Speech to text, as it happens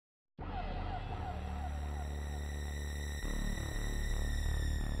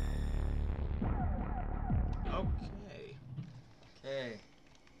Hey.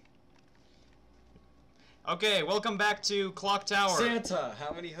 Okay, welcome back to Clock Tower. Santa,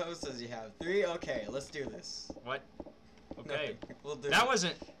 how many hosts does he have? 3? Okay, let's do this. What? Okay. Nothing. We'll do that it.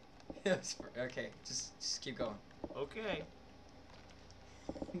 wasn't... Okay, just keep going. Okay.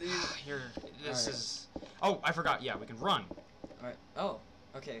 Here, this is... Oh, I forgot. Yeah, we can run. Alright. Oh,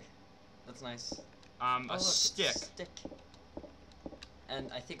 okay. That's nice. A look, stick. Stick.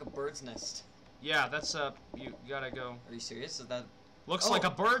 And I think a bird's nest. Yeah, that's, you gotta go... Are you serious? Is that... Looks like a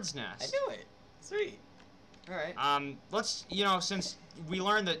bird's nest. I knew it. Sweet. Alright. Let's, since we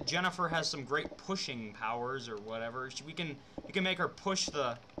learned that Jennifer has some great pushing powers or whatever, you can make her push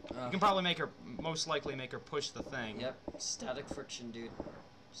the... you can probably most likely make her push the thing. Yep. Static friction, dude.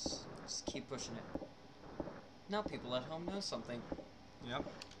 Just keep pushing it. Now people at home know something. Yep.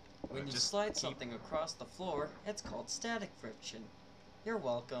 When you slide something across the floor, it's called static friction. You're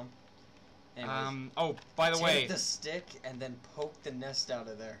welcome. Anyways, oh, by the way... take the stick and then poke the nest out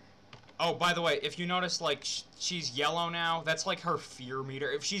of there. Oh, by the way, if you notice, like, she's yellow now, that's like her fear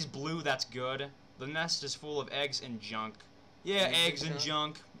meter. If she's blue, that's good. The nest is full of eggs and junk. Yeah, eggs and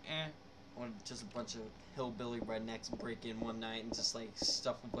junk. Eh. Or just a bunch of hillbilly rednecks break in one night and just, like,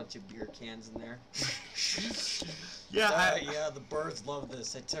 stuff a bunch of beer cans in there. Yeah, yeah, the birds love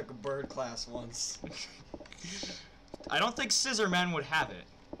this. I took a bird class once. I don't think Scissorman would have it.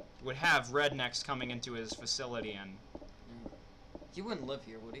 Would have rednecks coming into his facility and... He wouldn't live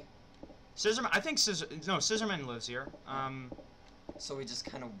here, would he? Scissorman, I think Scissorman lives here. So we just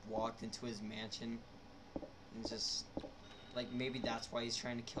kind of walked into his mansion and just, like, maybe that's why he's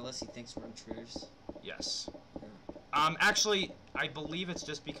trying to kill us. He thinks we're intruders. Yes. Yeah. Actually, I believe it's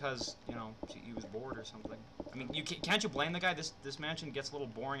just because, he was bored or something. I mean, can't you blame the guy? This mansion gets a little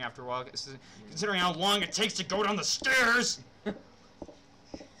boring after a while, considering how long it takes to go down the stairs.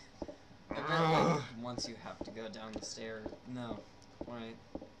 Once you have to go down the stairs. No. Right.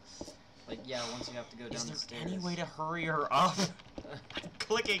 Like, yeah, once you have to go down the stairs. Is there any way to hurry her up? I'm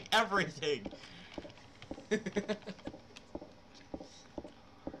clicking everything.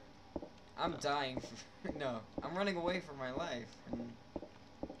 I'm dying. No, I'm running away from my life.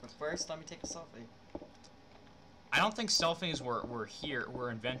 But first, let me take a selfie. I don't think selfies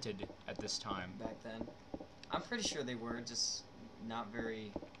were invented at this time. Back then. I'm pretty sure they were, just not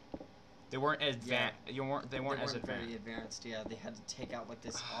very... They weren't advanced. Yeah. They weren't as advanced. Very advanced. Yeah, they had to take out like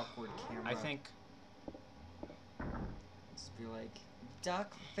this awkward camera. I think. Just be like,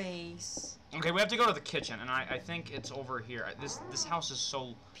 duck face. Okay, we have to go to the kitchen, and I think it's over here. This house is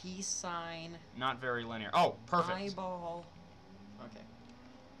so. Peace sign. Not very linear. Oh, perfect. Eyeball. Okay.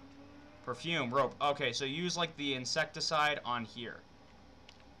 Perfume, rope. Okay, so use like the insecticide on here.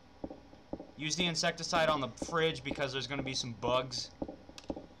 Use the insecticide on the fridge because there's gonna be some bugs.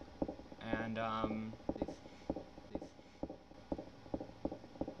 And,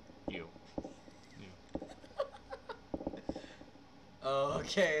 You.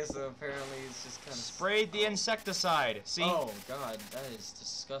 Okay, so apparently it's just kind of... Sprayed the insecticide, see? Oh, God, that is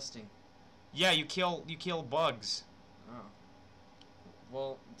disgusting. Yeah, you kill bugs. Oh.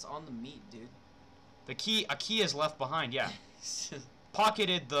 Well, it's on the meat, dude. A key is left behind, yeah.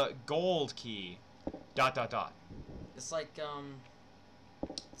 Pocketed the gold key. ... It's like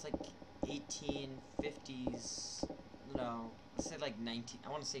 1850s, no, let's say like 19, I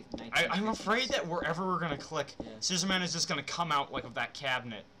want to say 1950s. I'm afraid that wherever we're gonna click, yeah. Scissorman is just gonna come out like of that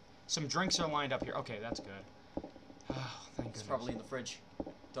cabinet. Some drinks are lined up here. Okay, that's good. Oh, thank goodness. It's probably in the fridge.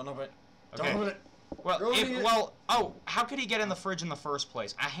 Don't open it. Okay. Don't open it. Well, how could he get in the fridge in the first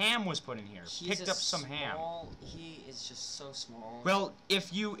place? A ham was put in here. Picked up some ham. He is just so small. Well,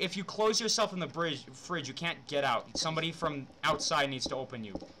 if you close yourself in the fridge, you can't get out. Somebody from outside needs to open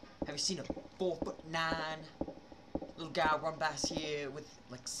you. Have you seen a 4'9" little guy run past here with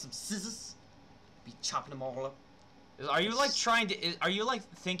like some scissors? Be chopping them all up. Are you like trying to? Are you like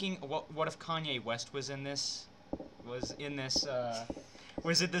thinking what if Kanye West was in this? Was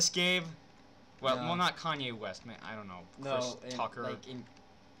it this game? Well, not Kanye West. Man, I don't know. Chris Tucker. Like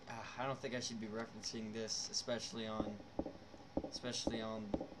I don't think I should be referencing this, especially on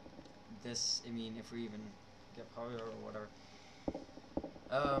this. I mean, if we even get popular or whatever.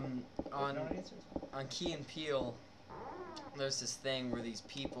 On Key and Peele, there's this thing where these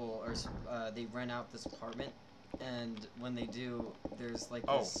people they rent out this apartment, and when they do, there's like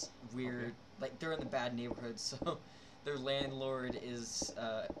this weird, like they're in the bad neighborhood, so their landlord is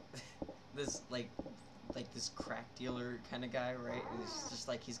this like this crack dealer kind of guy, right? And it's just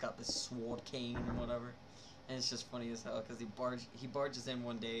like he's got this sword cane and whatever, and it's just funny as hell because he barges in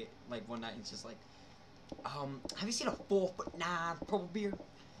one day, like one night, and it's just like, have you seen a 4'9" purple beard?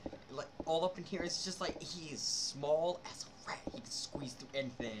 Like all up in here, it's just like he is small as he can squeeze through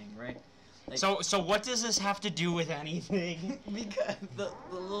anything, right? Like, so what does this have to do with anything? Because the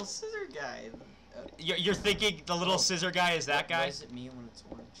little scissor guy. You're thinking the little scissor guy is that guy? Why does it mean when it's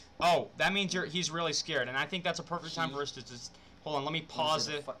orange? Oh, that means he's really scared, and I think that's a perfect time for us to just hold on. Let me pause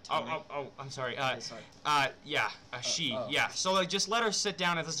it. Oh, I'm sorry. Yeah, she. Oh. Yeah. So like, just let her sit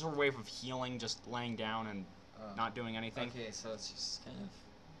down. If this is her way of healing, just laying down and not doing anything. Okay, so it's just kind of.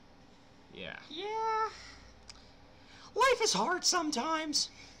 Yeah. Yeah. Life is hard sometimes.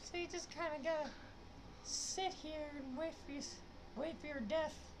 So you just kind of gotta sit here and wait for your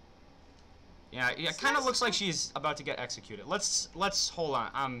death. Yeah, it kind of looks like she's about to get executed. Let's hold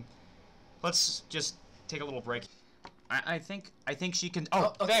on. Let's just take a little break. I think she can.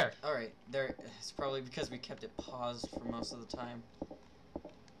 Oh, okay. There. All right, there. It's probably because we kept it paused for most of the time.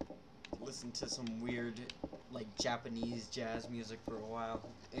 Listened to some weird, like Japanese jazz music for a while.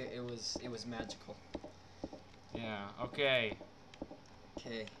 It was magical. Yeah. Okay.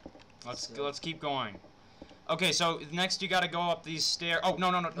 Okay. Let's keep going. Okay, so next you gotta go up these stairs. Oh,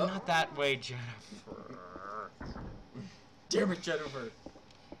 no, not that way, Jennifer. Damn it, Jennifer.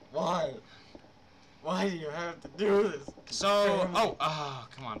 Why? Why do you have to do this? So,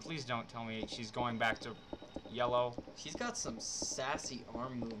 come on, please don't tell me she's going back to yellow. She's got some sassy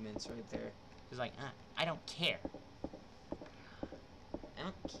arm movements right there. She's like, I don't care. I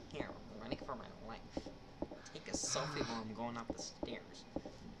don't care. I'm running for my life. Take a selfie while I'm going up the stairs.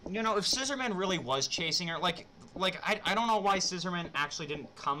 You know, if Scissorman really was chasing her, like I don't know why Scissorman actually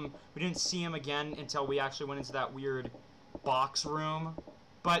didn't come. We didn't see him again until we actually went into that weird box room.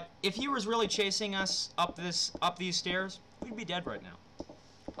 But if he was really chasing us up these stairs, we'd be dead right now.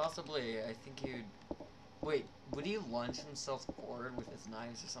 Possibly. I think he'd. Wait, would he lunge himself forward with his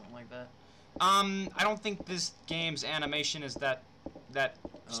knives or something like that? I don't think this game's animation is that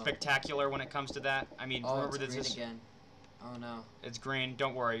spectacular when it comes to that. I mean, remember it's green this again. Oh no. It's green.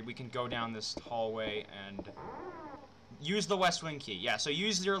 Don't worry. We can go down this hallway and use the West Wing key. Yeah, so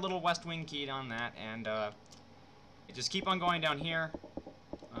use your little West Wing key on that, and just keep on going down here.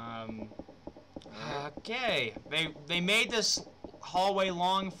 Okay. They made this hallway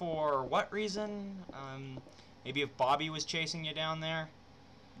long for what reason? Maybe if Bobby was chasing you down there.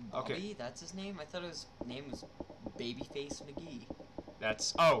 Bobby? Okay. That's his name? I thought his name was Babyface McGee.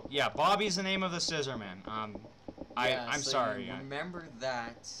 Oh yeah, Bobby's the name of the Scissorman. Yeah, I'm so sorry. You remember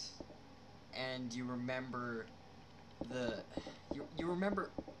that, and you remember you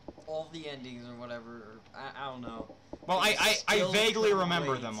remember all the endings or whatever. I don't know. Well, I vaguely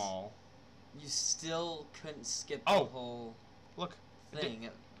remember wait. them all. You still couldn't skip the whole Look, thing.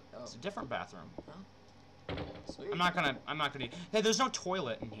 it's a different bathroom. Oh. Sweet. I'm not gonna. Hey, there's no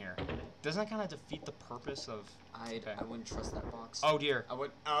toilet in here. Doesn't that kind of defeat the purpose of? I wouldn't trust that box. Oh dear. I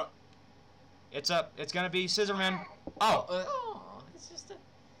would. It's up. It's gonna be Scissorman. Oh.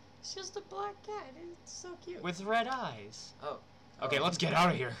 It's just a black cat. It's so cute. With red eyes. Oh. Okay, let's get out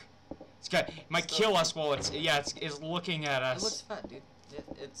of here. It's got. It might kill us while it's looking at us. It looks fat, dude.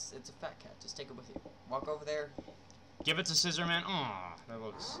 It's a fat cat. Just take it with you. Walk over there. Give it to Scissorman. Aw, that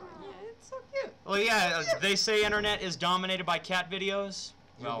looks. Yeah, it's so cute. Well, yeah. They say internet is dominated by cat videos.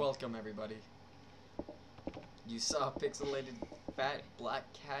 You're welcome, everybody. You saw a pixelated fat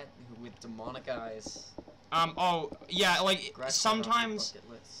black cat with demonic eyes. Oh yeah. Like sometimes.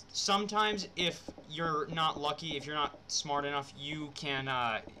 Sometimes if you're not lucky, if you're not smart enough, you can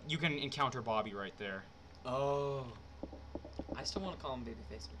encounter Bobby right there. Oh. I still want to call him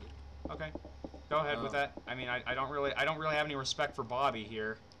Babyface McGee. Okay. Go ahead with that. I mean, I don't really have any respect for Bobby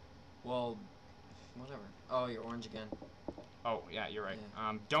here. Well, whatever. Oh, you're orange again. Oh, yeah, you're right.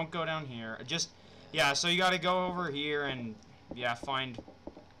 Yeah. Don't go down here. Yeah, so you got to go over here and find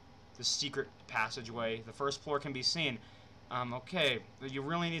the secret passageway. The first floor can be seen. Okay, you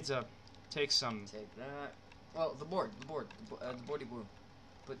really need to take some. Take that. Well, the boardy board.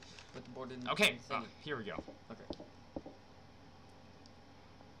 Put the board in. Okay. The thingy. Here we go. Okay.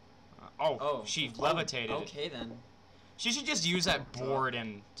 She levitated. Okay then. She should just use that board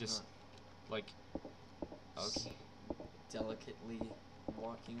and just like. Okay. Delicately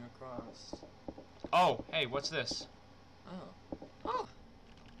walking across. Oh, hey, what's this? Oh.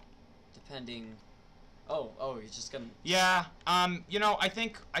 Depending. Oh, you're just gonna. Yeah. You know, I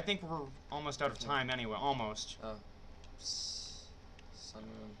think we're almost out of time anyway. Almost. Oh.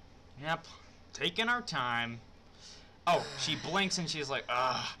 Sunroom. Yep. Taking our time. Oh, she blinks and she's like,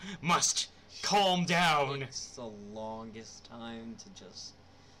 must calm down. It's the longest time to just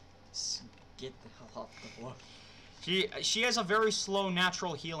get the hell off the floor. She has a very slow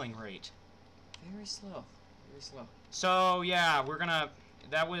natural healing rate. Very slow. Very slow. So yeah, we're gonna.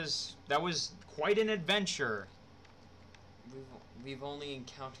 That was quite an adventure. We've only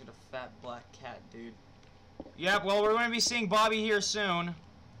encountered a fat black cat, dude. Yep, well, we're going to be seeing Bobby here soon.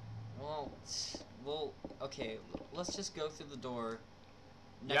 Well, okay, let's just go through the door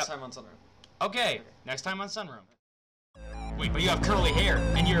next time on Sunroom. Okay, next time on Sunroom. Wait, but you have curly hair,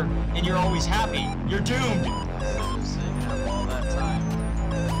 and you're always happy. You're doomed. All that time.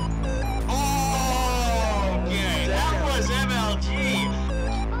 Oh, okay, that was MLG.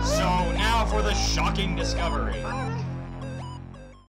 So now for the shocking discovery.